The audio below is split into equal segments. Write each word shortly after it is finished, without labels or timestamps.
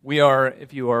We are,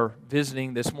 if you are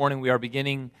visiting this morning, we are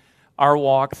beginning our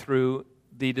walk through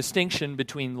the distinction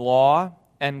between law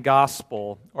and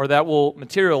gospel, or that will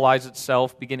materialize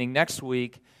itself beginning next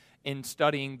week in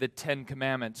studying the Ten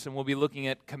Commandments. And we'll be looking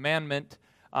at commandment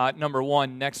number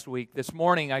 1 next week. This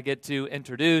morning I get to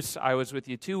introduce, I was with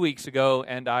you 2 weeks ago,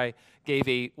 and I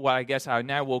gave what I guess I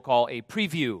now will call a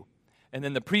preview. And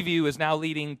then the preview is now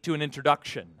leading to an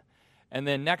introduction. And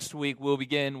then next week we'll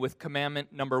begin with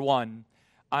commandment number 1.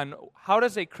 On how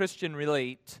does a Christian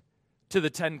relate to the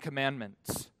Ten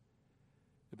Commandments.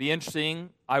 It'd be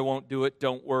interesting. I won't do it,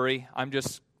 don't worry. I'm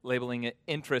just labeling it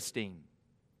interesting.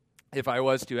 If I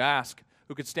was to ask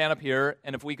who could stand up here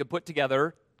and if we could put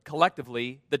together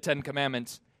collectively the Ten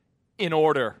Commandments in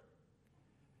order.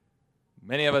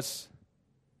 Many of us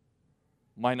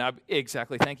might not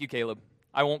exactly. Thank you, Caleb.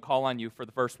 I won't call on you for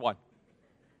the first one.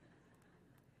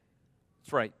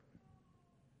 That's right.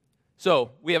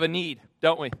 So, we have a need,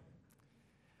 don't we?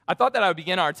 I thought that I would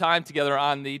begin our time together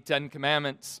on the Ten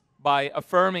Commandments by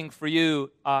affirming for you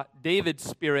David's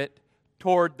spirit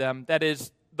toward them, that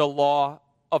is, the law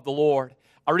of the Lord.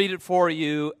 I'll read it for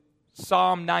you,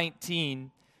 Psalm 19,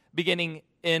 beginning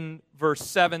in verse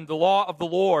 7. The law of the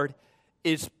Lord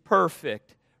is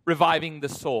perfect, reviving the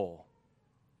soul.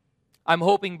 I'm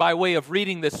hoping by way of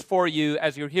reading this for you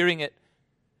as you're hearing it,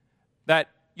 that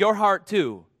your heart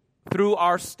too, through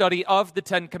our study of the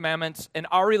Ten Commandments and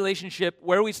our relationship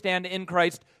where we stand in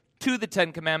Christ to the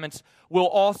Ten Commandments, will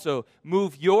also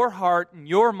move your heart and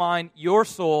your mind, your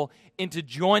soul, into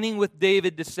joining with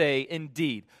David to say,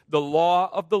 indeed, the law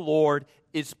of the Lord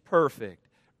is perfect,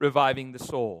 reviving the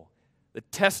soul. The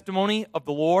testimony of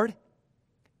the Lord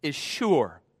is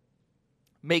sure,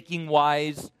 making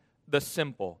wise the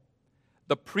simple.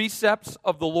 The precepts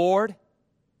of the Lord,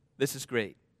 this is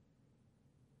great.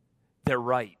 They're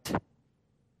right.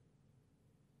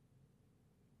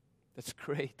 That's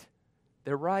great.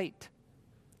 They're right.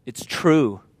 It's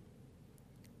true.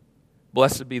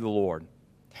 Blessed be the Lord.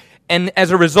 And as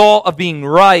a result of being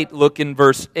right, look in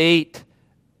verse 8,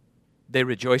 they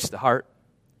rejoice the heart.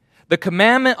 The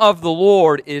commandment of the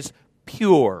Lord is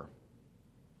pure,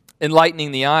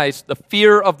 enlightening the eyes. The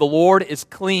fear of the Lord is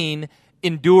clean,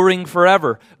 enduring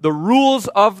forever. The rules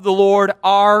of the Lord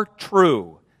are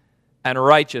true and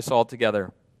righteous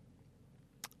altogether.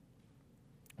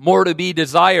 More to be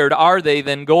desired are they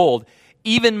than gold,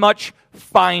 even much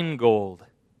fine gold.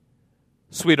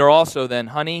 Sweeter also than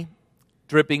honey,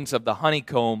 drippings of the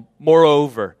honeycomb.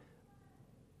 Moreover,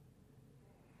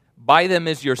 by them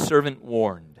is your servant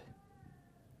warned.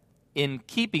 In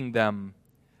keeping them,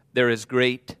 there is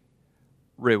great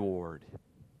reward.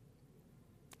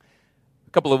 A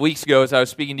couple of weeks ago, as I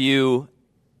was speaking to you,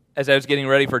 as I was getting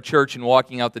ready for church and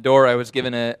walking out the door, I was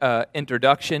given an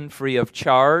introduction free of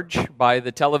charge by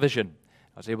the television.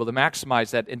 I was able to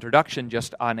maximize that introduction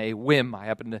just on a whim. I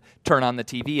happened to turn on the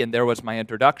TV, and there was my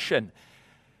introduction.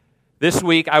 This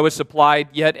week, I was supplied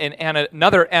yet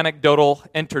another anecdotal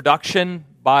introduction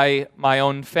by my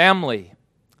own family.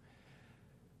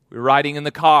 We were riding in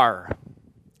the car.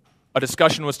 A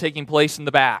discussion was taking place in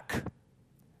the back.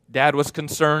 Dad was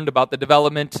concerned about the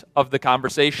development of the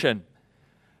conversation.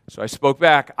 So I spoke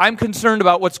back. I'm concerned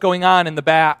about what's going on in the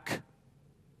back.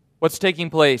 What's taking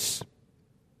place?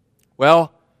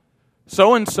 Well,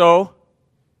 so-and-so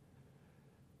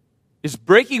is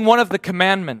breaking one of the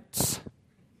commandments.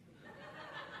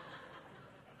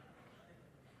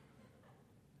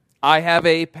 I have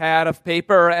a pad of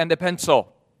paper and a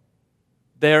pencil.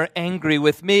 They're angry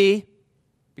with me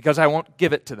because I won't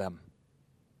give it to them.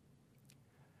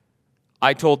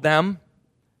 I told them,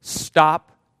 stop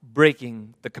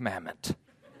breaking the commandment.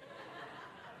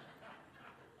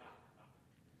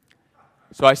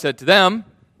 So I said to them,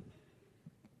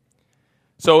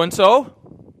 so-and-so,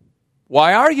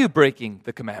 why are you breaking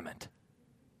the commandment?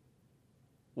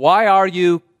 Why are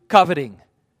you coveting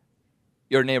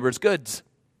your neighbor's goods?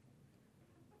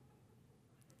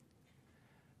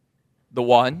 The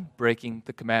one breaking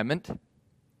the commandment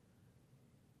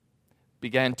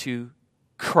began to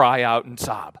cry out and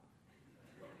sob.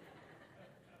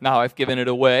 Now I've given it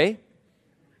away.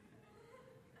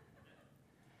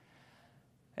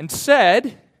 And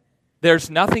said,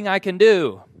 there's nothing I can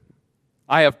do.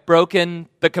 I have broken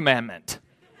the commandment.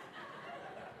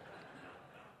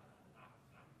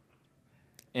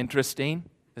 Interesting,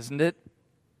 isn't it?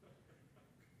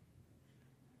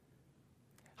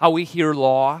 How we hear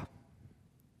law,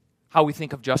 how we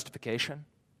think of justification,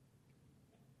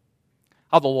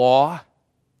 how the law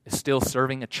is still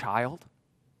serving a child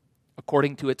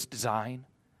according to its design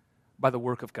by the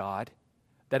work of God,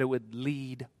 that it would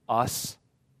lead us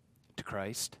to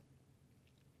Christ.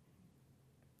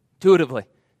 intuitively,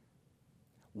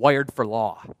 wired for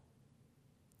law,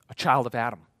 a child of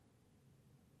Adam,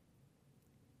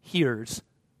 hears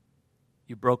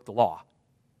you broke the law.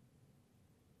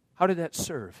 How did that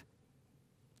serve?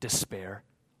 Despair.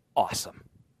 Awesome.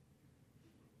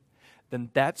 Then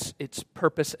that's its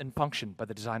purpose and function by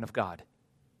the design of God,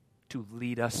 to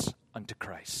lead us unto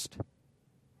Christ.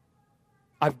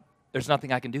 There's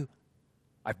nothing I can do.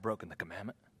 I've broken the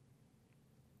commandment.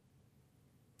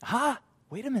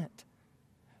 Wait a minute.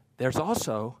 There's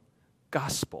also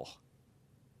gospel.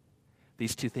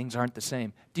 These two things aren't the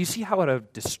same. Do you see how it would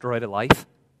have destroyed a life?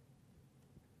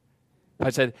 I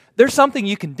said, there's something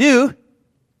you can do.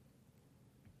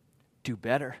 Do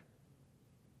better.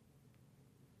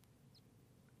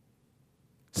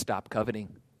 Stop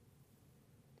coveting.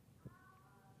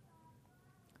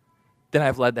 Then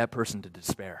I've led that person to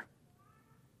despair.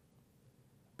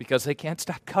 Because they can't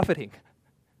stop coveting.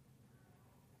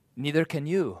 Neither can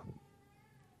you.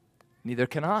 Neither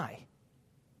can I.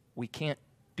 We can't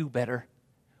do better.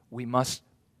 We must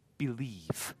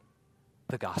believe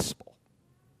the gospel.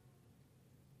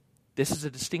 This is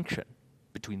a distinction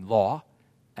between law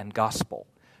and gospel.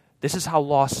 This is how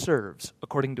law serves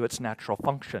according to its natural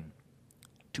function,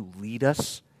 to lead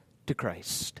us to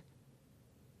Christ.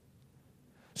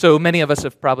 So many of us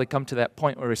have probably come to that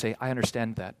point where we say, I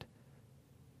understand that.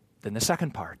 Then the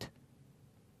second part,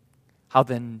 how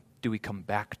then do we come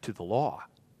back to the law?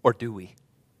 Or do we?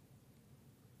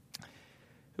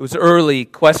 It was an early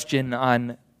question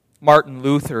on Martin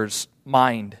Luther's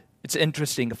mind. It's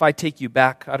interesting. If I take you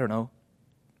back, I don't know,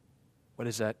 what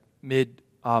is that,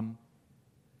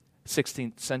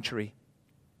 mid-16th century,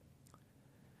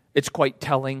 it's quite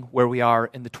telling where we are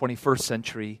in the 21st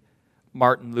century.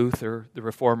 Martin Luther, the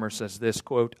reformer, says this,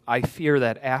 quote, I fear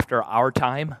that after our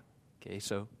time, okay,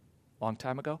 so long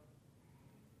time ago,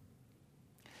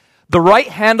 the right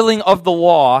handling of the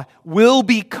law will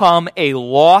become a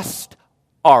lost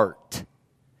art.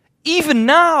 Even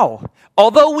now,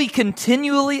 although we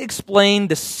continually explain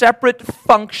the separate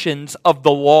functions of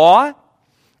the law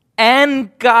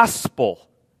and gospel,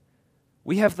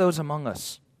 we have those among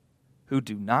us who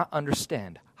do not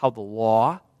understand how the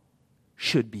law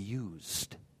should be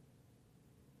used.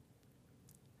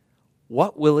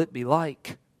 What will it be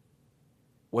like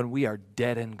when we are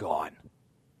dead and gone?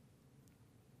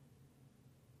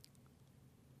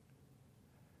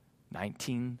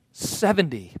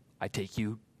 1970. I take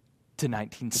you to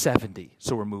 1970.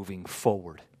 So we're moving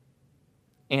forward.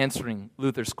 Answering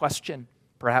Luther's question,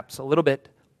 perhaps a little bit.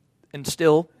 And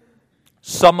still,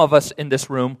 some of us in this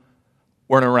room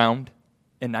weren't around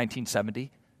in 1970.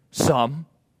 Some.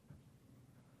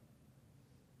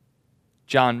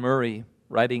 John Murray,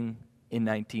 writing in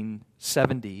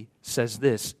 1970, says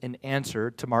this in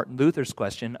answer to Martin Luther's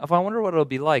question of, I wonder what it'll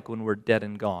be like when we're dead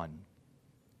and gone.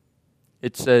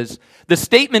 It says, the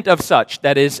statement of such,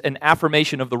 that is, an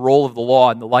affirmation of the role of the law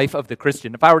in the life of the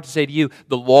Christian. If I were to say to you,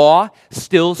 the law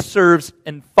still serves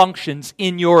and functions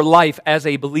in your life as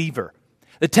a believer.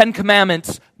 The Ten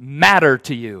Commandments matter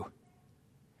to you.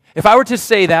 If I were to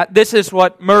say that, this is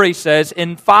what Murray says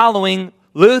in following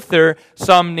Luther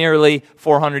some nearly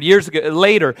 400 years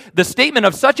later. The statement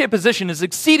of such a position is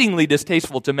exceedingly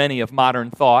distasteful to many of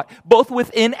modern thought, both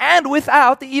within and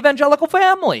without the evangelical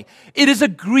family. It is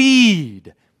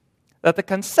agreed that the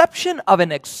conception of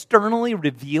an externally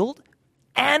revealed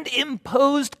and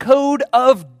imposed code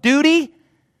of duty,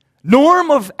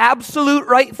 norm of absolute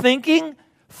right thinking,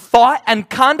 thought, and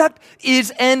conduct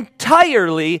is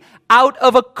entirely out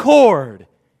of accord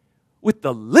with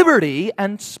the liberty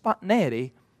and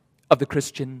spontaneity of the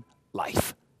Christian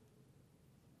life.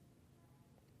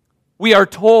 We are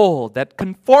told that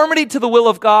conformity to the will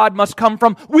of God must come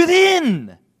from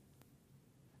within,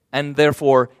 and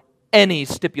therefore any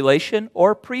stipulation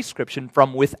or prescription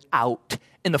from without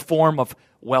in the form of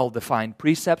well-defined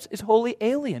precepts is wholly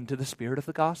alien to the spirit of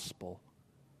the gospel.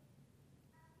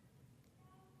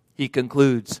 He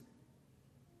concludes,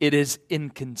 it is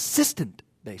inconsistent,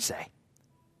 they say,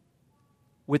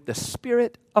 with the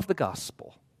spirit of the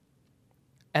gospel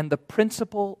and the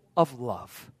principle of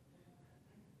love.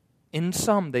 In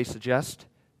some, they suggest,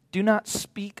 do not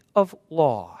speak of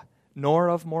law, nor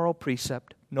of moral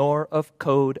precept, nor of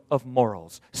code of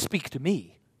morals. Speak to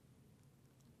me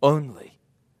only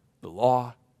the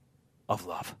law of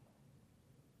love.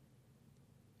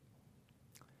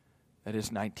 That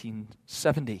is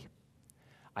 1970.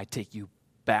 I take you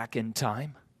back in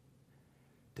time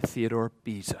to Theodore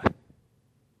Beza.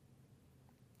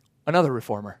 Another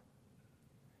reformer,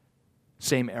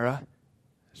 same era,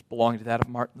 as belonging to that of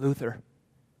Martin Luther.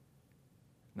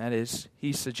 And that is,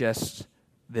 he suggests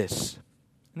this.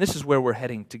 And this is where we're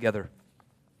heading together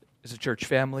as a church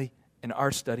family in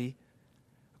our study.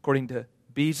 According to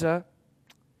Beza,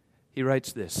 he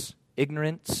writes this: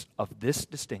 ignorance of this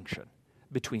distinction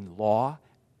between law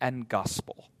and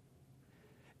gospel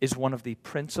is one of the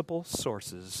principal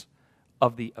sources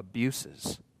of the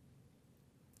abuses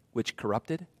which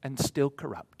corrupted and still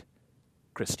corrupt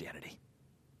Christianity.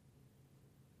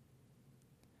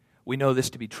 We know this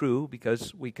to be true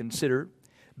because we consider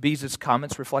Beza's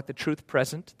comments reflect the truth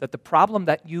present that the problem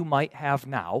that you might have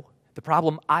now, the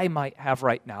problem I might have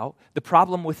right now, the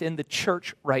problem within the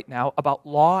church right now about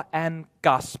law and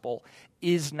gospel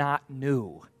is not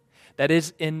new. That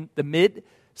is, in the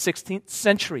mid-16th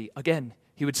century, again,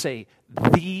 he would say,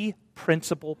 the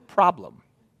principal problem,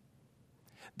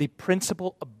 the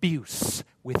principal abuse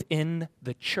within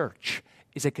the church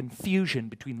is a confusion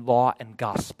between law and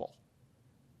gospel.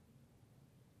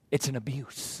 It's an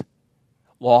abuse.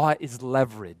 Law is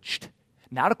leveraged,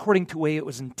 not according to the way it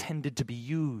was intended to be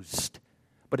used,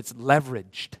 but it's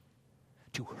leveraged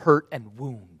to hurt and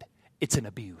wound. It's an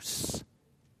abuse.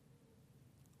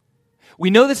 We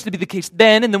know this to be the case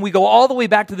then, and then we go all the way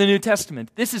back to the New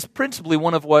Testament. This is principally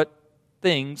one of what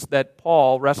things that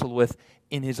Paul wrestled with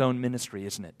in his own ministry,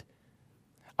 isn't it?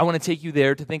 I want to take you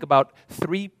there to think about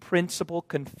three principal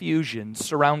confusions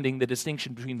surrounding the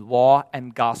distinction between law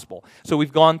and gospel. So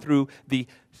we've gone through the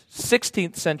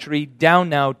 16th century down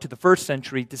now to the 1st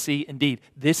century to see, indeed,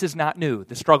 this is not new.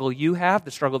 The struggle you have, the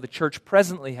struggle the church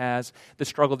presently has, the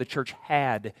struggle the church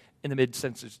had in the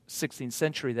mid-16th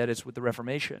century, that is with the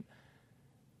Reformation,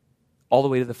 all the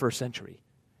way to the 1st century.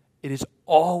 It has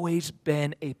always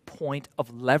been a point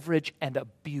of leverage and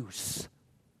abuse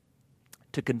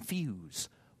to confuse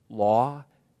law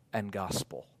and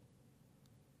gospel.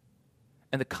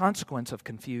 And the consequence of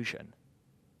confusion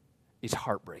is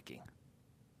heartbreaking.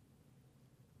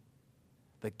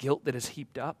 The guilt that is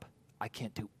heaped up, I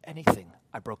can't do anything.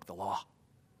 I broke the law.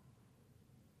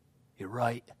 You're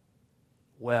right.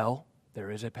 Well,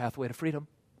 there is a pathway to freedom.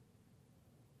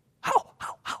 How?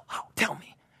 Tell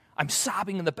me. I'm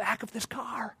sobbing in the back of this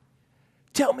car.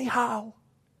 Tell me how.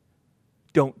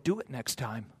 Don't do it next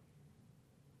time.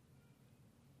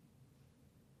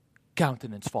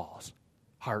 Countenance falls.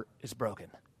 Heart is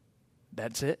broken.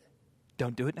 That's it.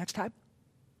 Don't do it next time.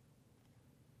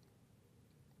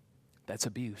 That's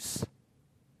abuse.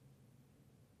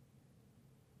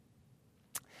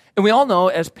 And we all know,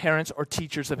 as parents or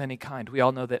teachers of any kind, we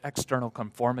all know that external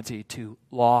conformity to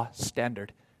law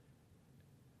standard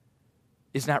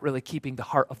is not really keeping the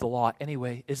heart of the law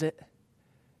anyway, is it?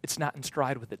 It's not in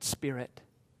stride with its spirit.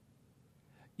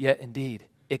 Yet, indeed,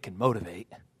 it can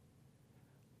motivate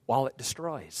while it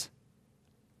destroys.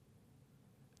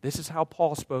 This is how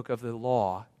Paul spoke of the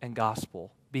law and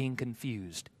gospel being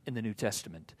confused in the New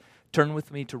Testament. Turn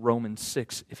with me to Romans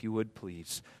 6, if you would,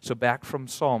 please. So back from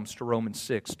Psalms to Romans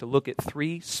 6 to look at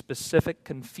three specific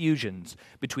confusions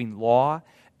between law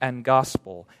and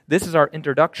gospel. This is our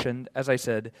introduction, as I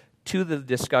said, to the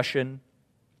discussion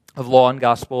of law and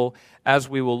gospel as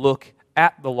we will look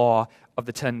at the law of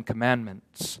the Ten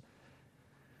Commandments.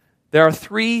 There are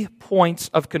 3 points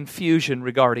of confusion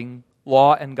regarding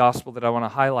law and gospel that I want to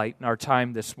highlight in our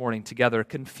time this morning together.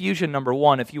 Confusion number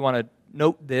 1, if you want to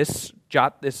note this,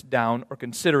 jot this down, or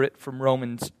consider it from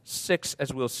Romans 6,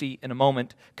 as we'll see in a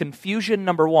moment. Confusion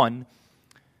number 1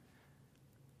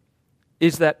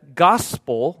 is that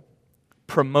gospel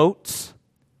promotes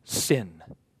sin.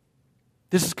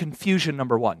 This is confusion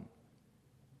number 1.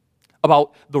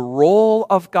 About the role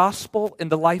of gospel in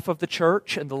the life of the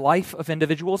church and the life of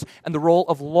individuals, and the role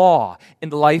of law in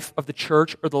the life of the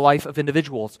church or the life of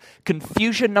individuals.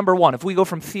 Confusion number 1. If we go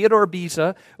from Theodore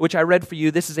Beza, which I read for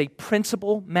you, this is a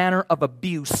principal manner of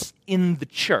abuse in the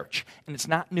church. And it's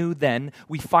not new then.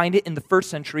 We find it in the 1st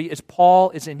century as Paul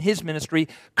is in his ministry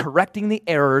correcting the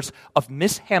errors of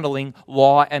mishandling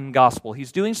law and gospel.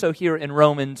 He's doing so here in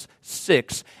Romans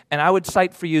 6. And I would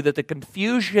cite for you that the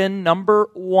confusion number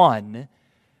 1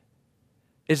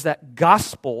 is that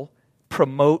gospel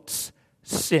promotes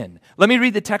sin. Let me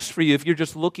read the text for you if you're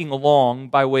just looking along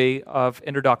by way of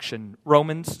introduction.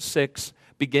 Romans 6,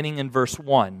 beginning in verse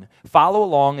 1. Follow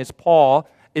along as Paul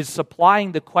is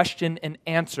supplying the question and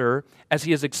answer as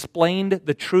he has explained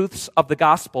the truths of the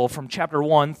gospel from chapter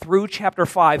 1 through chapter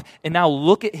 5. And now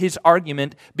look at his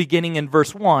argument beginning in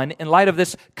verse 1 in light of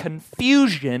this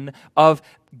confusion of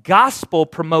gospel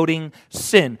promoting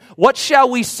sin. What shall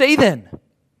we say then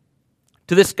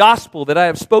to this gospel that I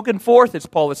have spoken forth, as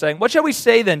Paul is saying? What shall we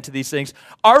say then to these things?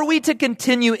 Are we to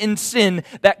continue in sin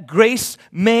that grace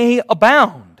may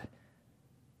abound?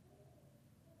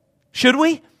 Should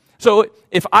we? So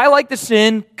if I like to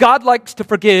sin, God likes to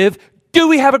forgive, Do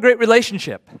we have a great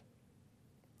relationship?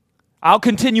 I'll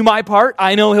continue my part.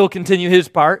 I know he'll continue his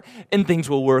part, and things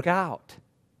will work out.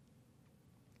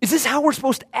 Is this how we're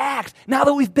supposed to act now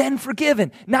that we've been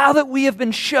forgiven, now that we have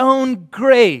been shown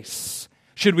grace?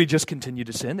 Should we just continue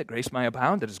to sin that grace might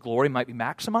abound, that his glory might be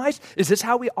maximized? Is this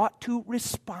how we ought to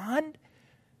respond?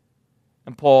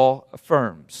 And Paul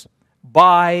affirms,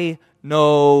 by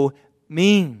no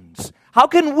means. How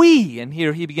can we, and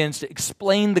here he begins to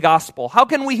explain the gospel, how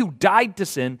can we who died to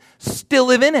sin still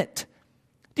live in it?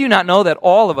 Do you not know that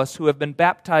all of us who have been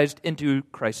baptized into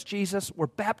Christ Jesus were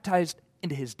baptized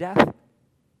into his death?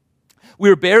 We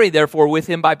were buried, therefore, with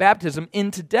him by baptism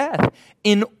into death,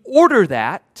 in order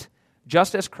that,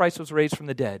 just as Christ was raised from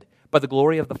the dead by the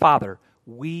glory of the Father,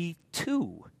 we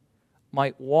too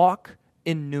might walk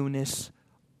in newness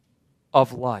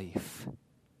of life.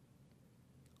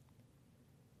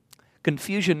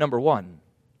 Confusion number one.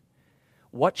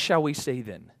 What shall we say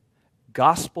then?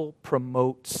 Gospel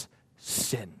promotes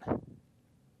sin.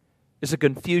 Is a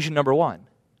confusion number one.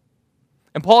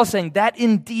 And Paul is saying that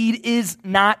indeed is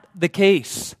not the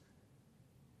case.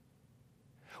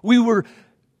 We were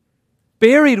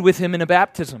buried with him in a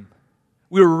baptism.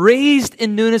 We were raised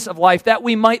in newness of life, that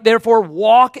we might therefore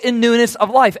walk in newness of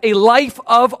life, a life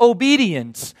of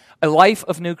obedience, a life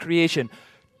of new creation.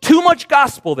 Too much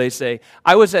gospel, they say.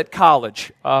 I was at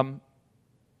college. I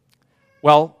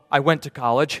went to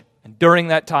college. And during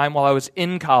that time, while I was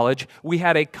in college, we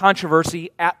had a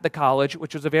controversy at the college,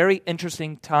 which was a very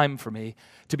interesting time for me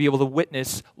to be able to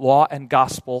witness law and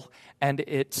gospel and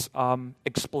its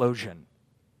explosion.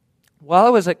 While I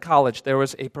was at college, there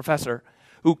was a professor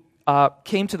who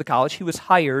came to the college. He was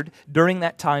hired during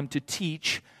that time to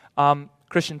teach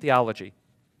Christian theology.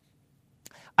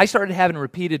 I started having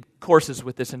repeated courses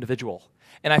with this individual,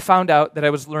 and I found out that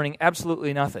I was learning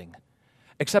absolutely nothing.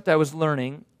 Except I was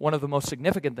learning one of the most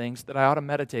significant things that I ought to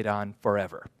meditate on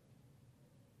forever.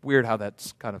 Weird how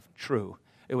that's kind of true.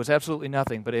 It was absolutely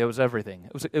nothing, but it was everything.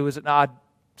 It was an odd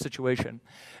situation.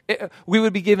 We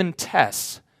would be given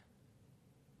tests.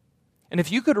 And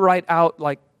if you could write out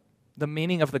like the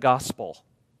meaning of the gospel,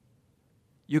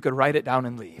 you could write it down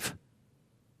and leave.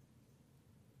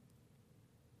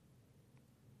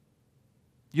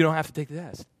 You don't have to take the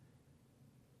test.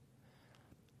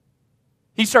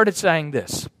 He started saying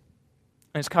this,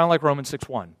 and it's kind of like Romans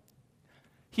 6:1.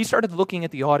 He started looking at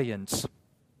the audience,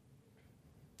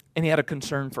 and he had a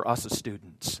concern for us as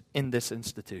students in this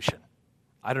institution.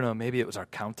 I don't know, maybe it was our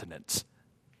countenance.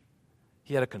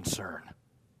 He had a concern.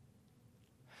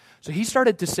 So he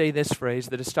started to say this phrase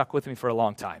that has stuck with me for a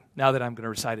long time. Now that I'm going to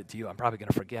recite it to you, I'm probably going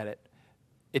to forget it.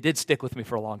 It did stick with me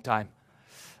for a long time.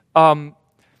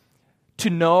 To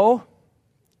know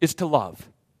is to love.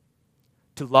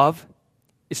 To love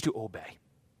is to obey.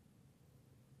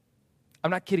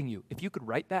 I'm not kidding you. If you could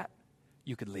write that,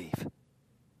 you could leave.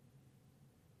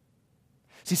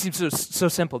 See, it seems so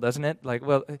simple, doesn't it? Like,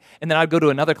 well, and then I'd go to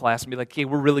another class and be like, okay,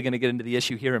 we're really going to get into the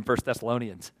issue here in 1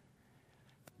 Thessalonians.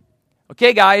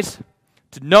 Okay, guys,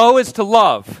 to know is to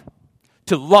love.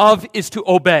 To love is to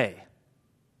obey.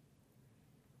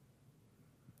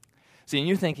 See, and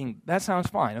you're thinking, that sounds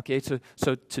fine. Okay,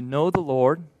 so to know the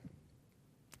Lord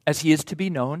as he is to be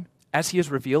known, as he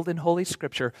is revealed in Holy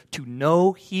Scripture, to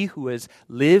know he who has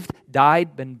lived,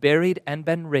 died, been buried, and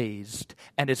been raised,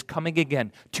 and is coming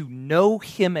again, to know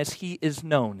him as he is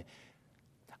known,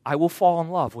 I will fall in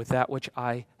love with that which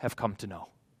I have come to know.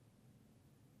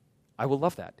 I will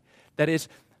love that. That is,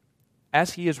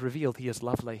 as he is revealed, he is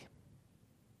lovely.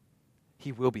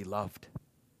 He will be loved.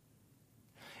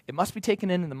 It must be taken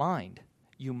in the mind.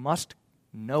 You must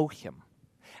know him.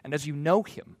 And as you know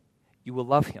him, you will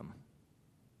love him.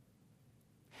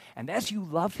 And as you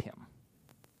love him,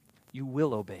 you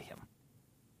will obey him.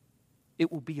 It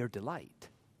will be your delight.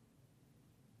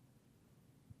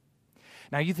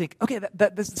 Now you think, okay,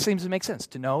 this seems to make sense.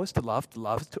 To know is to love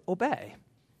is to obey.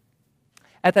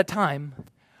 At that time,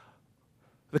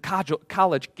 the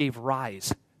college gave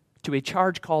rise to a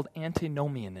charge called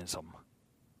antinomianism.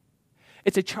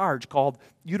 It's a charge called,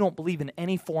 you don't believe in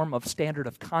any form of standard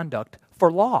of conduct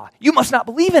for law. You must not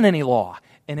believe in any law.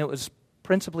 And it was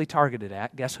principally targeted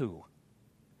at, guess who?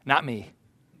 Not me.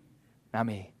 Not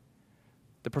me.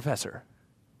 The professor.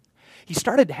 He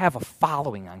started to have a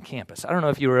following on campus. I don't know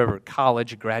if you were ever at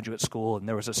college, graduate school, and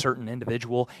there was a certain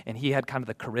individual, and he had kind of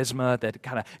the charisma that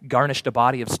kind of garnished a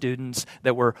body of students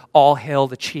that were all hail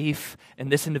the chief,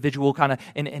 and this individual kind of,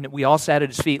 and we all sat at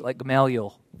his feet like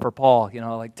Gamaliel for Paul,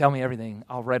 like, tell me everything.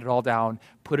 I'll write it all down,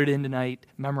 put it in tonight,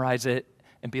 memorize it,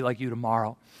 and be like you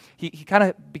tomorrow. He kind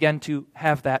of began to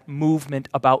have that movement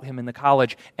about him in the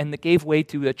college, and that gave way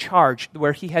to a charge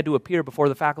where he had to appear before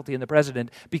the faculty and the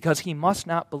president because he must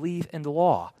not believe in the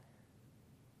law.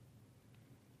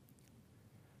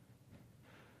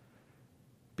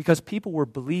 Because people were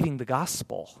believing the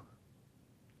gospel.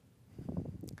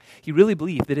 He really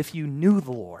believed that if you knew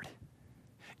the Lord,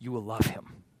 you will love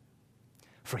him,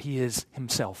 for he is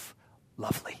himself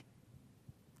lovely.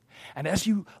 And as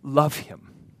you love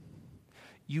him,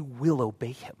 you will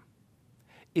obey him.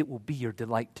 It will be your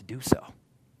delight to do so.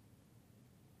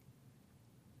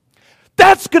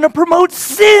 That's going to promote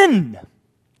sin.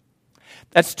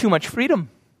 That's too much freedom.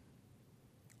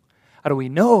 How do we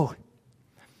know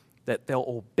that they'll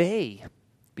obey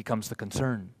becomes the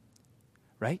concern,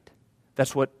 right?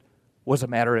 That's what was a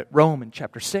matter at Rome in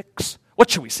chapter 6. What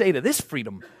should we say to this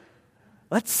freedom?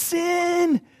 Let's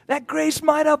sin, that grace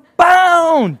might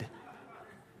abound.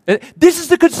 This is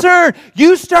the concern.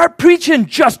 You start preaching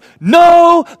just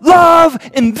know, love,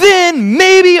 and then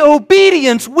maybe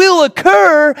obedience will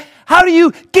occur. How do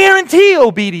you guarantee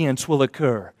obedience will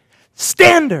occur?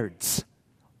 Standards,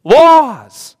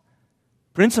 laws,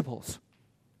 principles,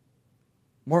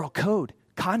 moral code,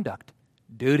 conduct,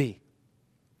 duty.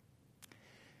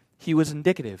 He was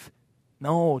indicative.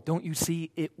 No, don't you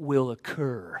see, it will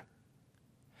occur.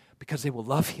 Because they will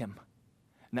love him,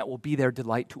 and that will be their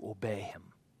delight to obey him.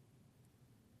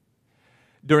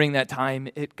 During that time,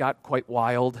 it got quite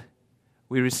wild.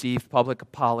 We received public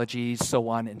apologies, so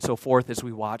on and so forth, as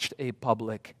we watched a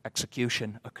public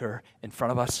execution occur in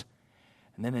front of us.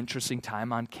 And then an interesting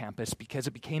time on campus because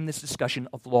it became this discussion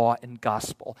of law and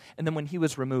gospel. And then when he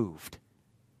was removed,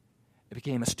 it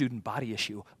became a student body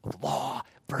issue of law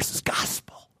versus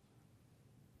gospel.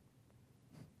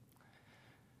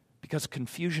 Because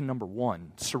confusion number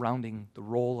one surrounding the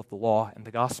role of the law and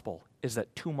the gospel is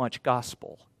that too much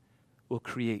gospel will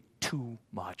create too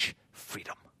much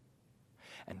freedom.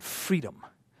 And freedom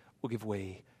will give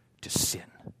way to sin.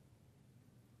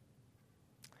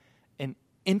 An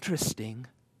interesting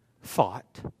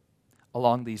thought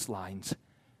along these lines,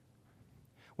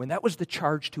 when that was the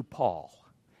charge to Paul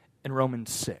in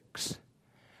Romans 6,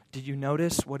 did you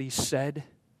notice what he said?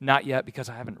 Not yet, because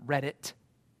I haven't read it.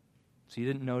 So you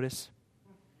didn't notice?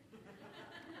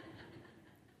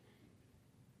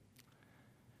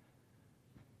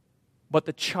 But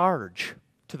the charge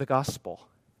to the gospel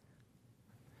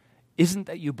isn't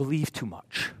that you believe too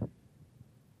much.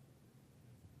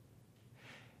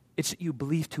 It's that you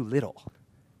believe too little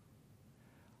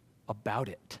about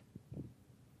it.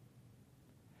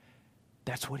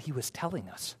 That's what he was telling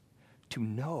us. To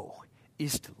know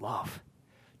is to love.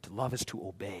 To love is to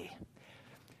obey.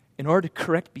 In order to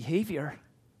correct behavior,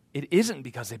 it isn't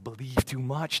because they believe too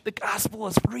much. The gospel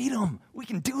is freedom. We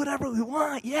can do whatever we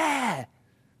want. Yeah.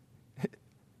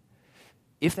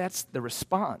 If that's the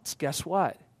response, guess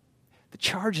what? The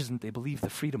charge isn't they believe the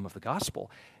freedom of the gospel.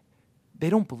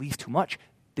 They don't believe too much.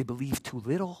 They believe too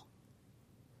little.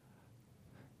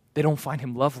 They don't find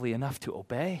him lovely enough to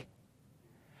obey.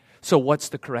 So what's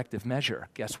the corrective measure?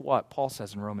 Guess what? Paul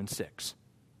says in Romans 6.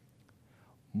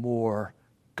 More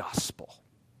gospel.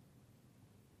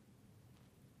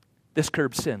 This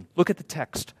curbs sin. Look at the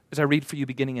text as I read for you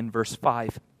beginning in verse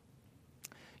 5.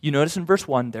 You notice in verse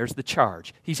 1, there's the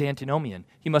charge. He's antinomian.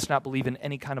 He must not believe in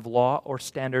any kind of law or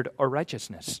standard or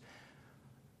righteousness.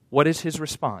 What is his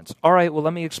response? All right, well,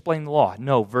 let me explain the law.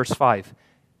 No, verse 5.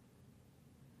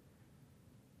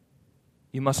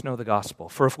 You must know the gospel.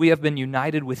 For if we have been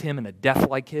united with him in a death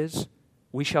like his,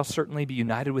 we shall certainly be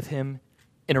united with him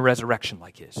in a resurrection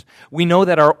like his. We know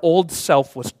that our old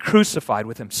self was crucified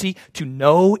with him. See, to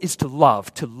know is to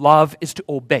love is to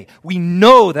obey. We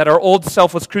know that our old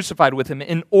self was crucified with him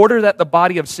in order that the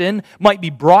body of sin might be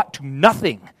brought to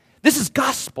nothing. This is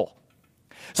gospel.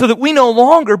 So that we no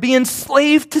longer be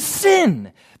enslaved to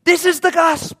sin. This is the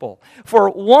gospel. For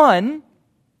one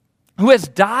who has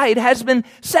died has been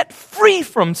set free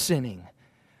from sinning.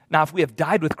 Now, if we have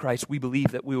died with Christ, we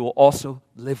believe that we will also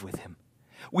live with him.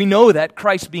 We know that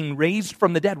Christ, being raised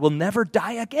from the dead, will never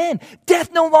die again.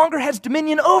 Death no longer has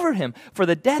dominion over him. For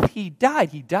the death he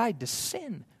died to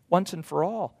sin once and for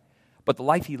all. But the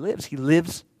life he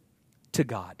lives to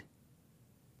God.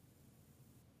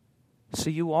 So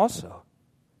you also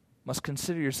must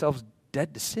consider yourselves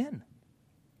dead to sin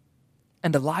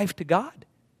and alive to God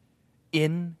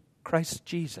in Christ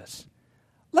Jesus.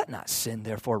 Let not sin,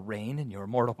 therefore, reign in your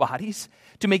mortal bodies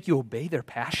to make you obey their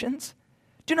passions.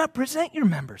 Do not present your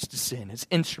members to sin as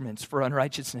instruments for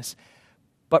unrighteousness,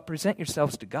 but present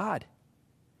yourselves to God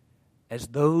as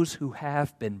those who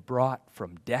have been brought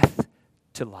from death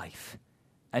to life,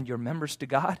 and your members to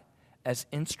God as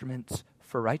instruments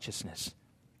for righteousness.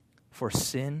 For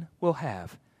sin will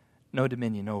have no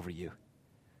dominion over you,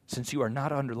 since you are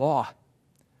not under law,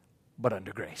 but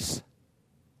under grace.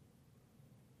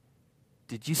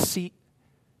 Did you see?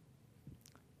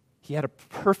 He had a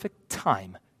perfect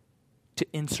time to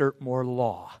insert more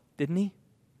law, didn't he?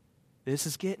 This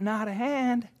is getting out of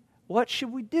hand. What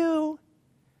should we do?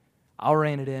 I'll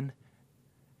rein it in.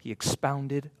 He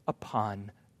expounded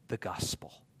upon the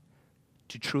gospel.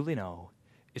 To truly know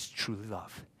is to truly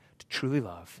love. To truly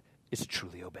love is to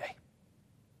truly obey.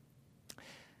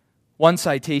 One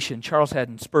citation, Charles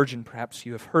Haddon Spurgeon, perhaps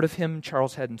you have heard of him.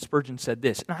 Charles Haddon Spurgeon said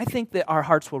this, and I think that our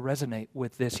hearts will resonate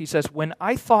with this. He says, "When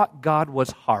I thought God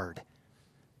was hard,"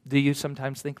 do you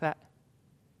sometimes think that?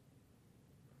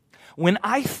 When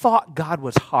I thought God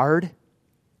was hard,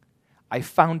 I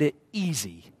found it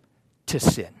easy to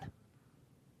sin.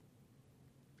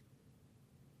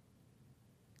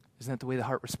 Isn't that the way the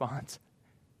heart responds?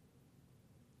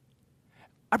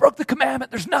 I broke the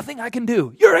commandment. There's nothing I can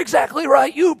do. You're exactly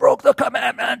right. You broke the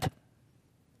commandment.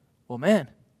 Well, man,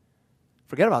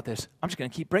 forget about this. I'm just going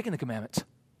to keep breaking the commandments.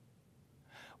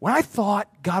 When I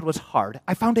thought God was hard,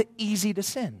 I found it easy to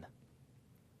sin.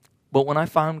 But when I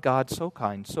found God so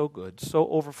kind, so good, so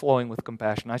overflowing with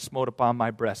compassion, I smote upon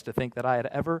my breast to think that I had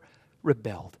ever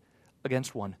rebelled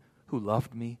against one who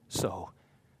loved me so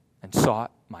and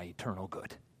sought my eternal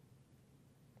good.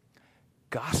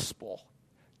 Gospel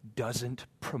doesn't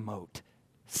promote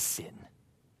sin.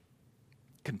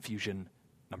 Confusion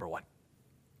number one.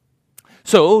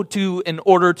 So, in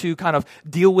order to kind of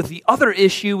deal with the other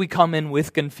issue, we come in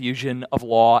with confusion of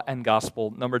law and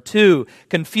gospel number two.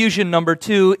 Confusion number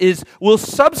two is we'll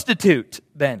substitute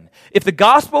then. If the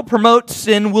gospel promotes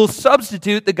sin, we'll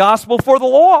substitute the gospel for the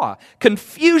law.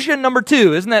 Confusion number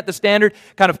two, isn't that the standard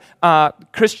kind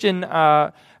of Christian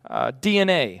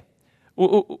DNA?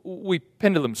 We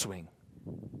pendulum swing.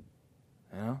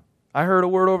 You know? I heard a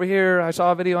word over here. I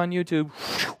saw a video on YouTube.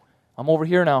 I'm over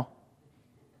here now.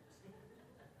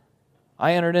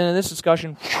 I entered into this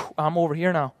discussion. I'm over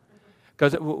here now.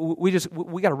 Because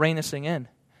we got to rein this thing in.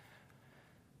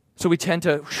 So we tend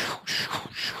to...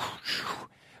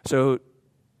 So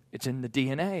it's in the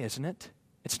DNA, isn't it?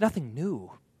 It's nothing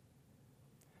new.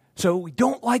 So we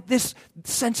don't like this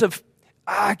sense of,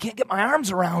 I can't get my arms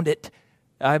around it.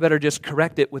 I better just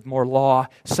correct it with more law,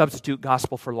 substitute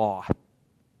gospel for law.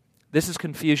 This is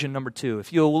confusion number two.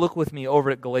 If you'll look with me over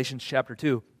at Galatians chapter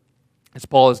 2, as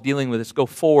Paul is dealing with this, go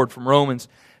forward from Romans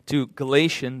to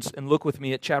Galatians and look with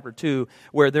me at chapter 2,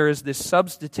 where there is this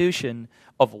substitution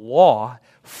of law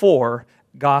for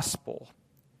gospel.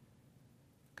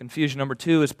 Confusion number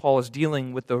two is Paul is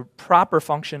dealing with the proper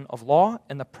function of law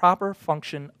and the proper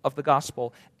function of the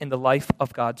gospel in the life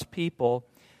of God's people.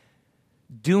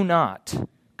 Do not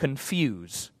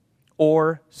confuse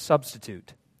or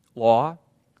substitute law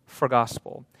for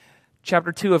gospel.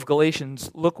 Chapter 2 of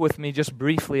Galatians, look with me just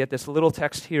briefly at this little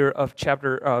text here of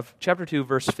chapter 2,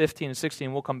 verse 15 and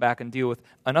 16. We'll come back and deal with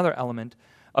another element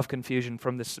of confusion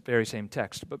from this very same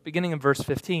text. But beginning in verse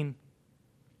 15,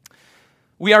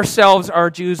 we ourselves are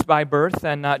Jews by birth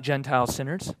and not Gentile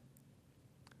sinners.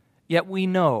 Yet we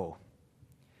know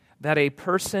that a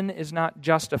person is not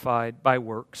justified by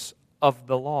works of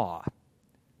the law,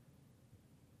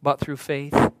 but through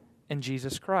faith in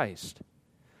Jesus Christ.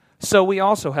 So we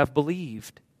also have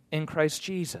believed in Christ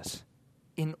Jesus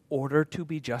in order to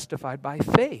be justified by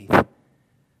faith.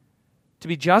 To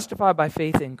be justified by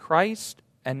faith in Christ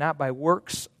and not by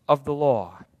works of the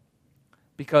law.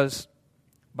 Because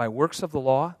by works of the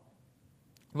law,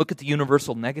 look at the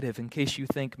universal negative in case you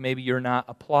think maybe you're not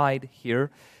applied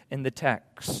here in the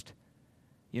text.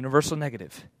 Universal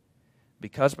negative.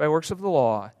 Because by works of the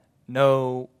law,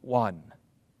 no one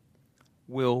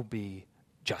will be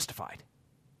justified.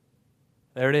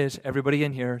 There it is. Everybody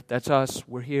in here. That's us.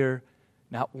 We're here.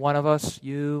 Not one of us,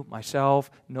 you, myself,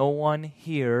 no one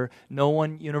here, no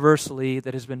one universally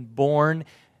that has been born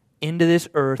into this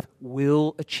earth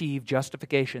will achieve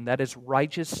justification. That is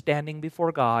righteous standing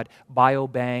before God by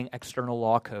obeying external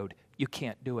law code. You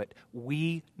can't do it.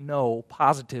 We know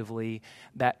positively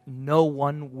that no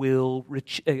one will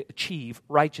achieve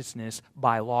righteousness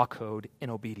by law code in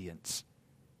obedience.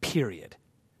 Period.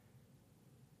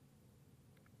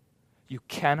 You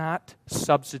cannot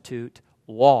substitute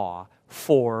law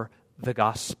for the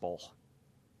gospel.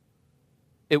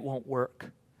 It won't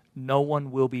work. No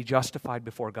one will be justified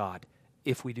before God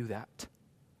if we do that.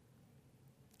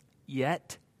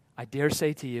 Yet, I dare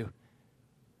say to you,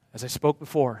 as I spoke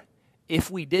before,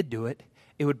 if we did do it,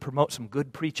 it would promote some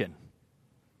good preaching.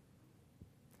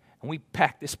 And we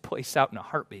pack this place out in a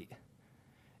heartbeat.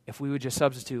 if we would just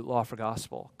substitute law for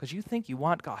gospel. Because you think you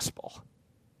want gospel.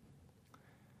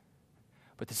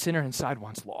 But the sinner inside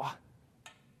wants law.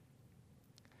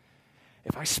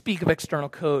 If I speak of external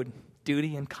code,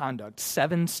 duty and conduct,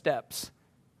 7 steps,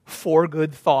 4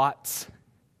 good thoughts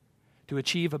to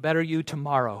achieve a better you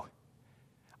tomorrow,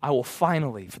 I will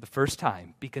finally, for the first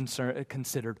time, be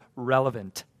considered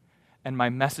relevant and my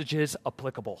messages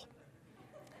applicable.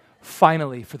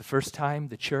 Finally, for the first time,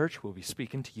 the church will be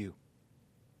speaking to you.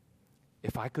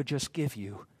 If I could just give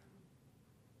you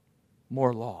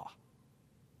more law.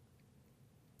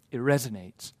 It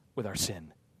resonates with our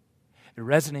sin. It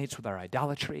resonates with our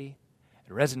idolatry.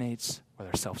 It resonates with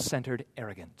our self-centered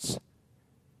arrogance.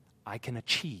 I can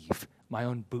achieve. My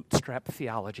own bootstrap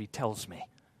theology tells me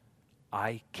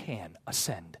I can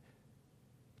ascend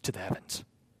to the heavens.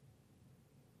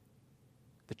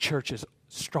 The church has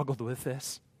struggled with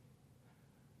this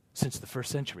since the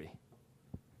first century.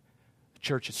 The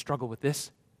church has struggled with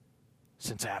this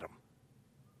since Adam.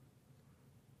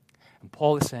 And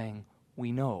Paul is saying,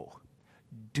 we know,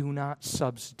 do not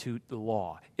substitute the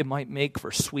law. It might make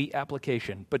for sweet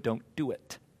application, but don't do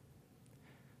it.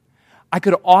 I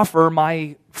could offer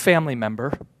my family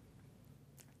member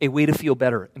a way to feel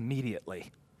better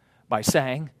immediately by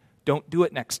saying, don't do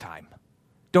it next time.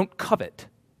 Don't covet.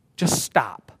 Just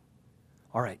stop.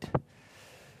 All right.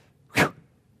 Whew.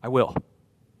 I will.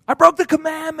 I broke the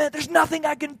commandment. There's nothing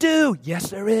I can do. Yes,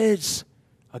 there is.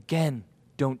 Again,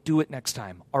 don't do it next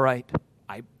time. All right.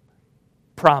 I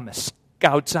promise.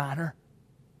 God's honor.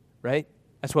 Right?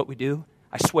 That's what we do.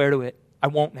 I swear to it. I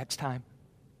won't next time.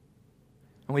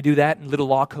 And we do that in little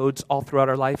law codes all throughout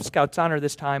our life. Scout's honor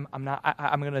this time. I'm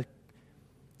going to.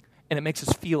 And it makes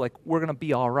us feel like we're going to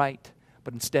be all right.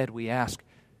 But instead we ask,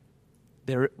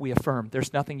 we affirm,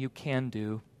 there's nothing you can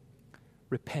do.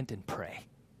 Repent and pray.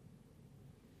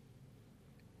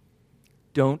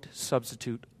 Don't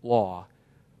substitute law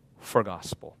for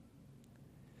gospel.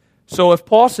 So if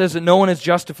Paul says that no one is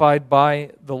justified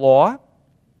by the law,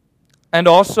 and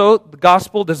also the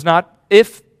gospel does not,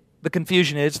 if the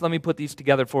confusion is, let me put these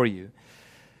together for you.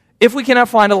 If we cannot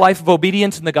find a life of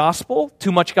obedience in the gospel,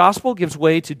 too much gospel gives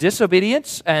way to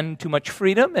disobedience and too much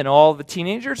freedom, and all the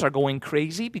teenagers are going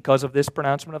crazy because of this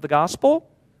pronouncement of the gospel.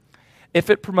 If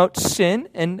it promotes sin,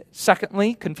 and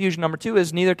secondly, confusion number 2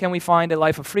 is neither can we find a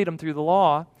life of freedom through the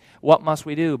law, what must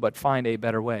we do but find a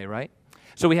better way, right?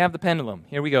 So we have the pendulum.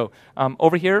 Here we go.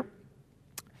 Over here,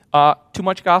 too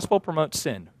much gospel promotes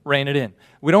sin. Rein it in.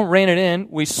 We don't rein it in.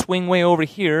 We swing way over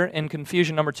here in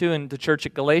confusion number 2 in the church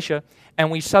at Galatia,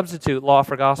 and we substitute law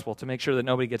for gospel to make sure that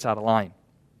nobody gets out of line.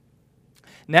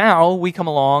 Now we come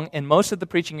along, and most of the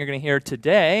preaching you're going to hear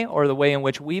today, or the way in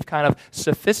which we've kind of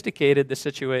sophisticated the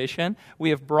situation, we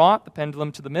have brought the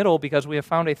pendulum to the middle because we have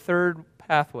found a third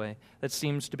pathway that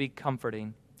seems to be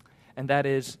comforting, and that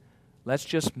is, let's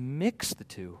just mix the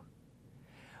two.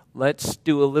 Let's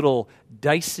do a little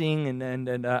dicing,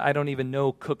 and I don't even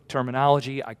know cook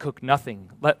terminology. I cook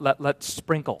nothing. Let's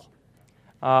sprinkle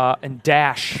and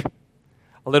dash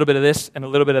a little bit of this and a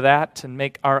little bit of that and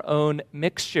make our own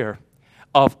mixture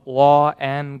of law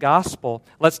and gospel.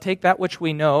 Let's take that which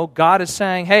we know. God is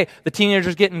saying, hey, the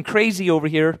teenager's getting crazy over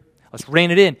here. Let's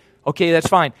rein it in. Okay, that's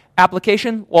fine.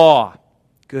 Application, law.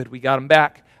 Good, we got him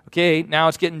back. Okay, now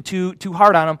it's getting too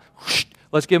hard on him.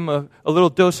 Let's give him a little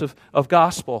dose of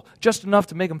gospel, just enough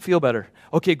to make him feel better.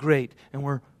 Okay, great. And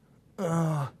we're,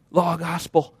 law,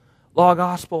 gospel.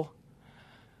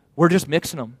 We're just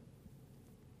mixing them.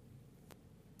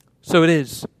 So it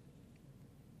is.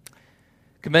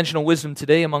 Conventional wisdom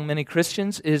today among many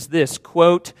Christians is this,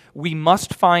 quote, we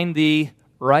must find the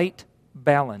right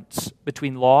balance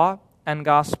between law and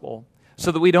gospel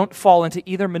so that we don't fall into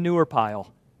either manure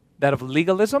pile, that of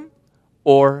legalism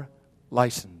or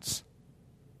license.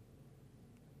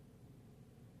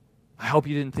 I hope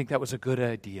you didn't think that was a good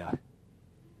idea.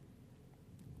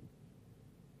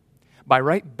 By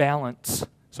right balance,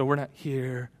 so we're not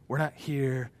here, we're right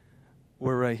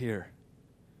here.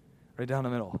 Right down the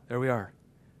middle. There we are.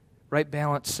 Right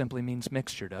balance simply means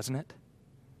mixture, doesn't it?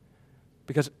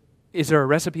 Because is there a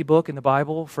recipe book in the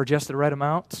Bible for just the right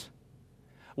amounts?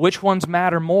 Which ones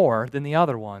matter more than the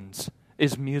other ones?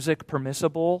 Is music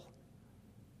permissible?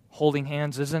 Holding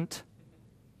hands isn't?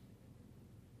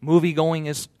 Movie going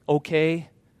is okay,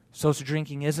 social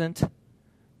drinking isn't.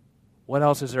 What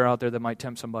else is there out there that might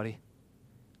tempt somebody?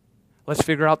 Let's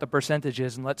figure out the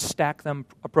percentages and let's stack them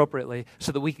appropriately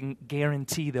so that we can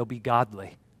guarantee they'll be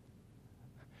godly.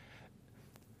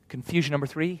 Confusion number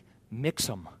 3, mix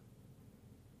them.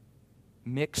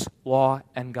 Mix law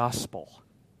and gospel.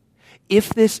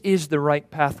 if this is the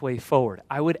right pathway forward,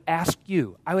 I would ask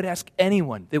you, I would ask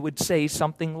anyone that would say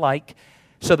something like,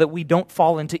 so that we don't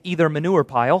fall into either manure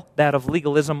pile, that of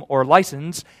legalism or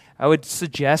license, I would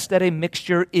suggest that a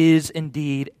mixture is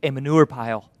indeed a manure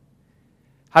pile.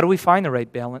 How do we find the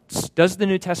right balance? Does the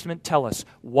New Testament tell us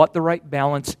what the right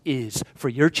balance is for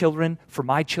your children, for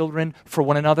my children, for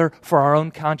one another, for our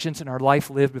own conscience and our life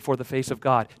lived before the face of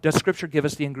God? Does Scripture give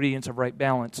us the ingredients of right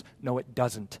balance? No, it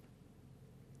doesn't.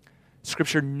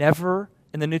 Scripture never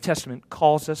in the New Testament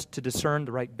calls us to discern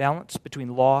the right balance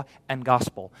between law and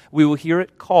gospel. We will hear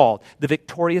it called the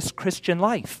victorious Christian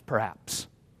life, perhaps.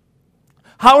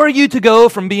 How are you to go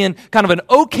from being kind of an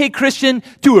okay Christian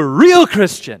to a real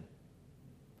Christian?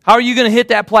 How are you going to hit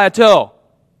that plateau?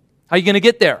 How are you going to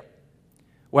get there?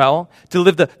 Well, to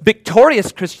live the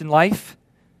victorious Christian life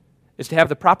is to have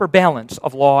the proper balance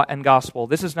of law and gospel.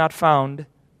 This is not found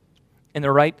in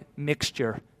the right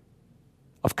mixture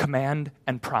of command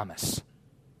and promise.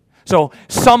 So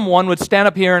someone would stand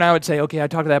up here and I would say, okay, I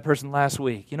talked to that person last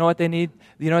week. You know what they need?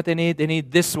 You know what they need? They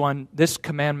need this one, this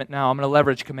commandment now. I'm going to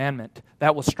leverage commandment.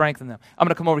 That will strengthen them. I'm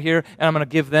going to come over here and I'm going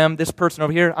to give them, this person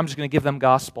over here, I'm just going to give them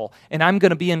gospel. And I'm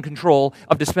going to be in control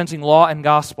of dispensing law and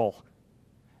gospel.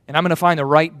 And I'm going to find the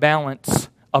right balance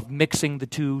of mixing the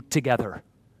two together.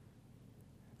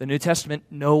 The New Testament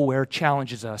nowhere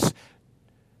challenges us.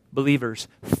 Believers,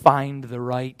 find the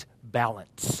right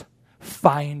balance.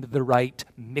 Find the right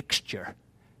mixture.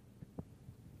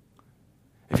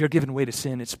 If you're giving way to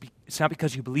sin, it's not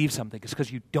because you believe something, it's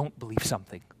because you don't believe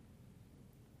something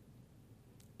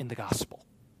in the gospel.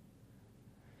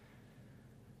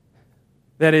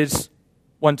 That is,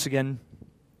 once again,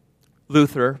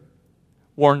 Luther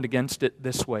warned against it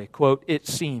this way, quote, "It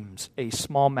seems a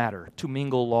small matter to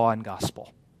mingle law and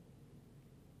gospel."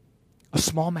 A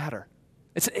small matter.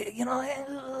 It's,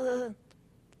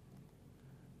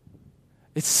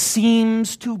 it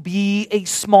seems to be a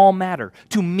small matter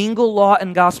to mingle law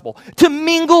and gospel, to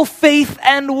mingle faith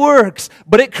and works,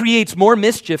 but it creates more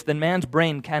mischief than man's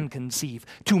brain can conceive.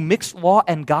 To mix law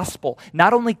and gospel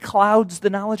not only clouds the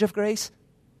knowledge of grace,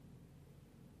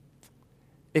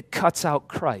 it cuts out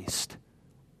Christ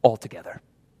altogether.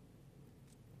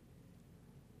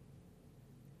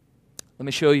 Let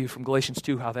me show you from Galatians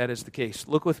 2 how that is the case.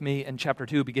 Look with me in chapter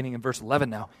 2, beginning in verse 11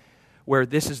 now, where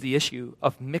this is the issue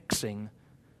of mixing.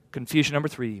 Confusion number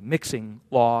 3, mixing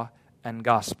law and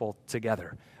gospel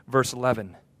together. Verse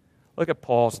 11, look at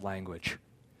Paul's language.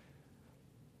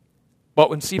 But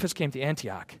when Cephas came to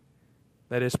Antioch,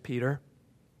 that is Peter,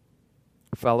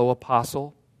 fellow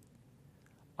apostle,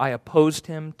 I opposed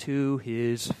him to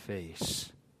his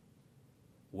face.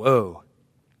 Whoa.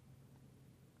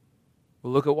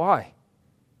 Well, look at why.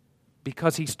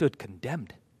 Because he stood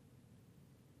condemned.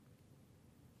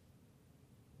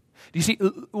 Do you see,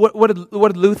 what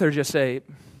did Luther just say?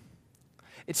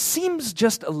 It seems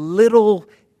just a little,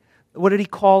 what did he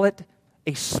call it?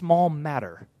 A small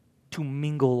matter to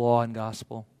mingle law and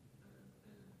gospel.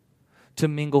 To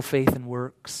mingle faith and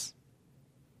works.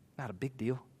 Not a big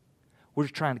deal. We're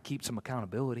just trying to keep some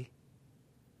accountability.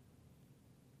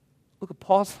 Look at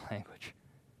Paul's language.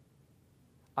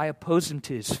 I opposed him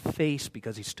to his face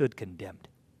because he stood condemned.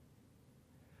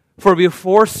 For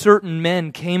before certain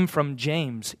men came from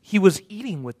James, he was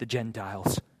eating with the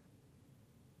Gentiles.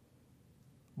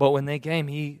 But when they came,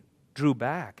 he drew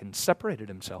back and separated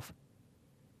himself,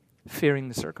 fearing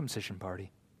the circumcision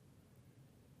party.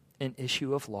 An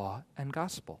issue of law and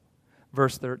gospel.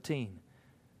 Verse 13.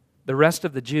 The rest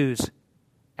of the Jews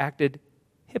acted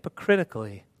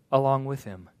hypocritically along with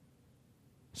him,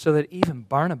 so that even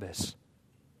Barnabas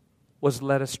was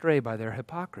led astray by their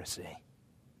hypocrisy.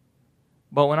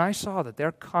 But when I saw that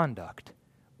their conduct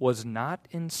was not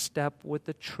in step with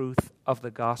the truth of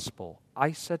the gospel,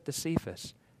 I said to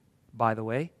Cephas, by the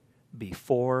way,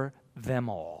 before them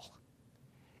all,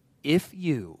 if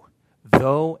you,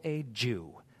 though a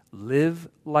Jew, live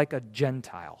like a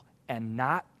Gentile and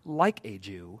not like a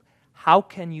Jew, how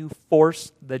can you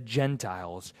force the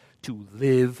Gentiles to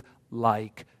live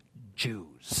like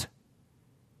Jews?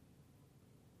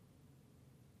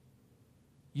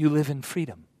 You live in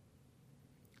freedom.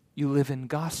 You live in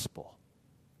gospel.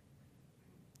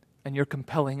 And you're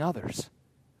compelling others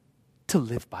to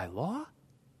live by law?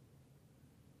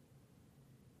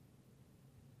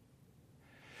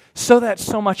 So that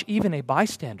so much even a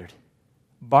bystander,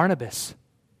 Barnabas,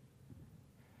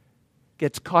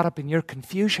 gets caught up in your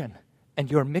confusion and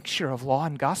your mixture of law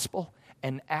and gospel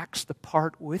and acts the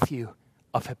part with you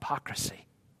of hypocrisy.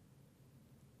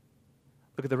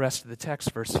 Look at the rest of the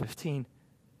text, verse 15.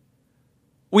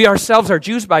 We ourselves are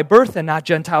Jews by birth and not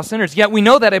Gentile sinners. Yet we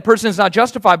know that a person is not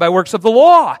justified by works of the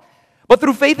law, but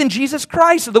through faith in Jesus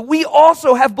Christ, so that we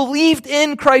also have believed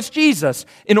in Christ Jesus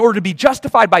in order to be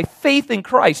justified by faith in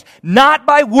Christ, not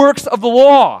by works of the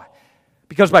law.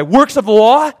 Because by works of the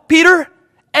law, Peter,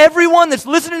 everyone that's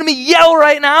listening to me yell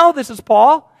right now, this is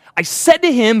Paul, I said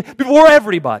to him before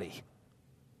everybody,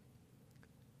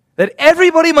 that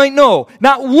everybody might know,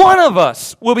 not one of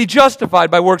us will be justified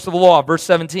by works of the law, verse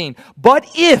 17. But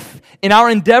if, in our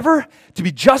endeavor to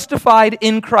be justified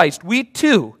in Christ, we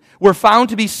too were found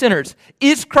to be sinners,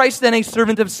 is Christ then a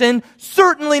servant of sin?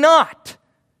 Certainly not.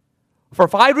 For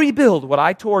if I rebuild what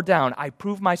I tore down, I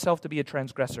prove myself to be a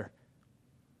transgressor.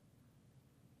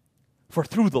 For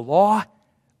through the law,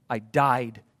 I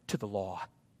died to the law,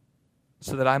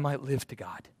 so that I might live to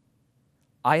God.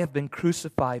 I have been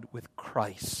crucified with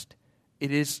Christ.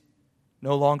 It is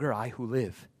no longer I who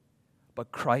live,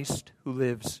 but Christ who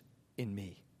lives in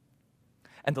me.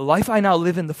 And the life I now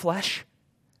live in the flesh,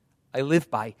 I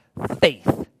live by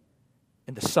faith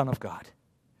in the Son of God,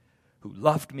 who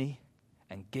loved me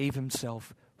and gave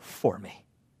himself for me.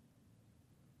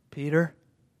 Peter,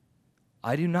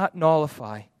 I do not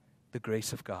nullify the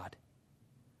grace of God.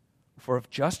 For if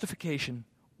justification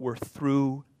were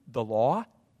through the law,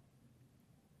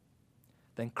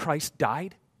 then Christ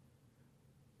died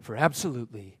for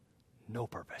absolutely no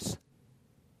purpose.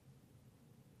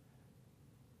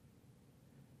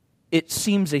 It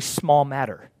seems a small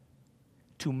matter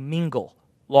to mingle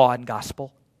law and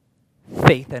gospel,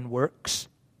 faith and works,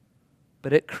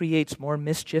 but it creates more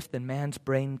mischief than man's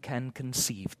brain can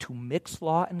conceive. To mix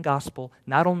law and gospel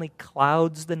not only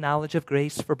clouds the knowledge of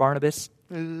grace for Barnabas,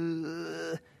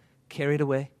 carried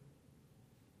away,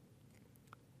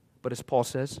 but as Paul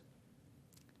says,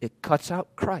 it cuts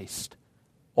out Christ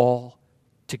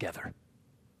altogether.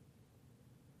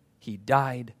 He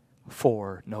died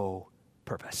for no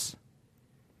purpose.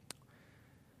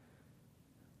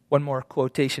 One more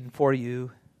quotation for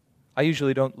you. I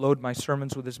usually don't load my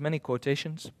sermons with as many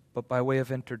quotations, but by way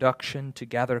of introduction to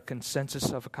gather a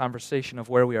consensus of a conversation of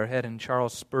where we are heading,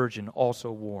 Charles Spurgeon also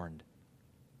warned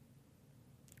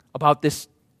about this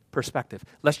perspective.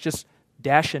 Let's just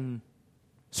dash and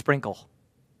sprinkle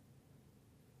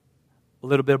a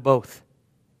little bit of both.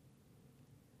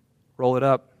 Roll it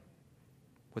up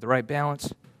with the right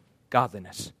balance,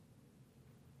 godliness.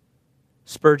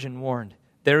 Spurgeon warned,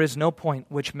 there is no point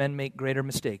which men make greater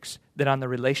mistakes than on the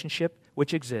relationship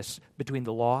which exists between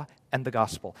the law and the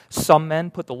gospel. Some men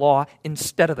put the law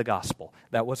instead of the gospel.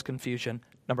 That was confusion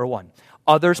number one.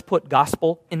 Others put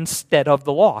gospel instead of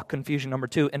the law. Confusion number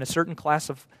two. And a certain class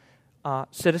of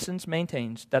citizens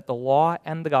maintains that the law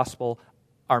and the gospel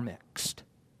are mixed.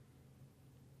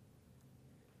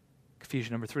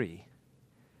 Confusion number three.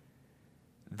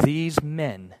 These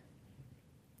men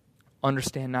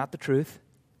understand not the truth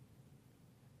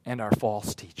and are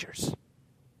false teachers.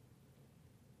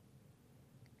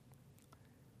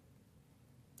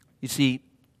 You see,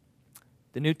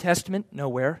 the New Testament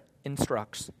nowhere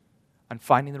instructs on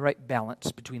finding the right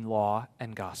balance between law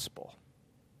and gospel.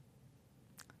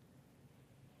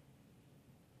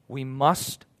 We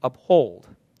must uphold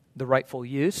the rightful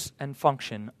use and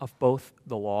function of both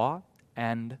the law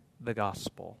and the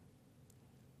gospel,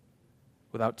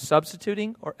 without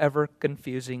substituting or ever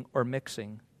confusing or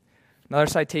mixing. Another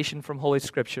citation from Holy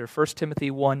Scripture, 1 Timothy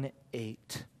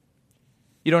 1:8.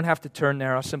 You don't have to turn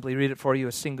there. I'll simply read it for you,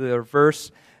 a singular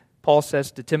verse. Paul says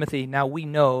to Timothy, now we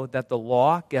know that the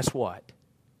law, guess what?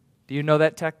 Do you know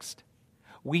that text?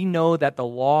 We know that the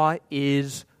law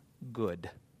is good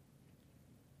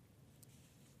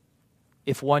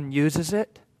if one uses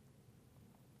it.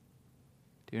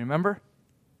 Do you remember?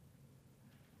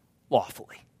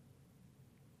 Lawfully,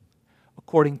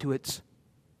 according to its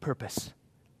purpose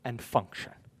and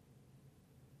function.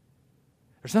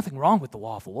 There's nothing wrong with the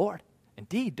law of the Lord.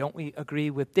 Indeed, don't we agree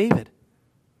with David?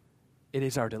 It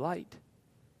is our delight.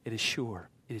 It is sure.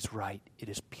 It is right. It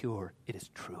is pure. It is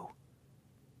true.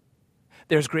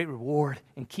 There's great reward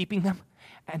in keeping them,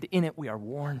 and in it we are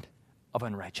warned of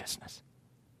unrighteousness.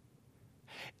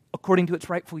 According to its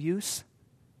rightful use,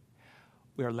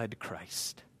 we are led to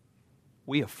Christ.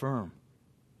 We affirm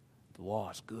the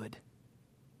law is good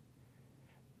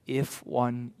if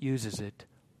one uses it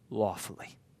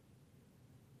lawfully.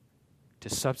 To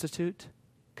substitute,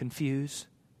 confuse,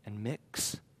 and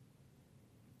mix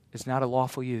is not a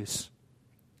lawful use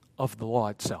of the law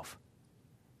itself,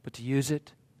 but to use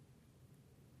it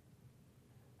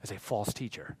as a false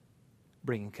teacher,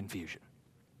 bringing confusion.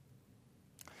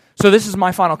 So this is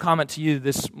my final comment to you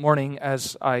this morning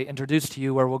as I introduce to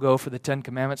you where we'll go for the Ten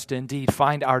Commandments to indeed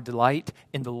find our delight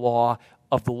in the law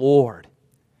of the Lord.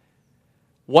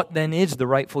 What then is the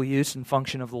rightful use and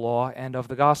function of the law and of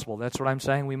the gospel? That's what I'm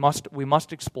saying. We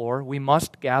must explore, we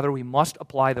must gather, we must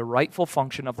apply the rightful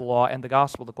function of the law and the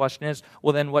gospel. The question is,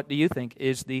 well then what do you think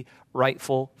is the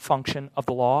rightful function of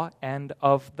the law and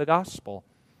of the gospel?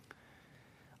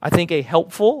 I think a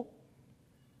helpful,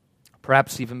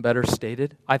 perhaps even better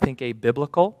stated, I think a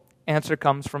biblical answer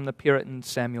comes from the Puritan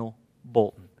Samuel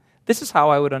Bolton. This is how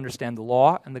I would understand the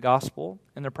law and the gospel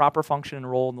and their proper function and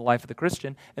role in the life of the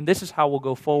Christian, and this is how we'll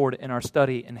go forward in our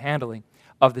study and handling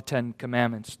of the Ten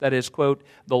Commandments. That is, quote,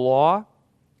 the law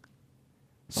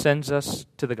sends us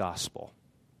to the gospel,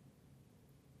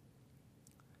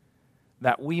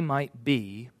 that we might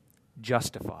be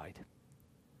justified.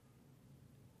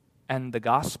 And the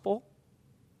gospel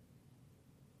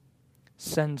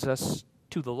sends us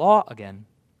to the law again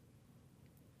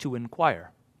to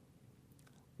inquire,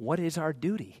 what is our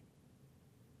duty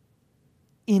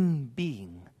in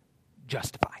being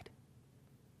justified?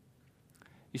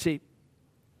 You see,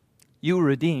 you were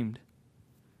redeemed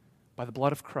by the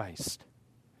blood of Christ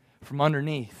from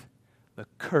underneath the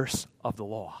curse of the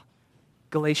law.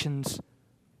 Galatians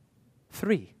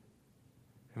 3.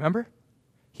 Remember?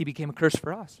 He became a curse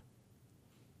for us.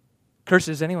 Cursed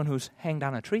is anyone who's hanged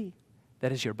on a tree.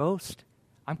 That is your boast.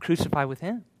 I'm crucified with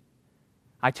him.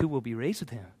 I too will be raised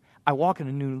with him. I walk in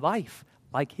a new life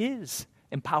like his,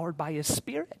 empowered by his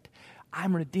Spirit.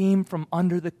 I'm redeemed from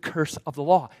under the curse of the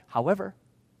law. However,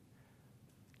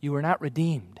 you are not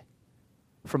redeemed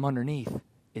from underneath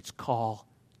its call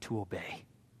to obey.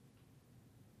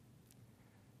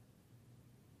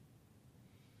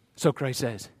 So Christ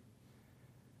says,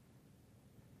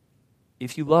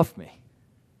 if you love me,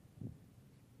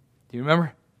 do you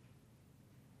remember?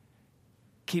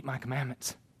 Keep my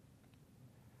commandments.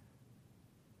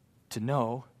 To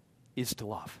know is to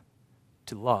love.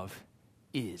 To love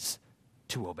is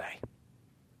to obey.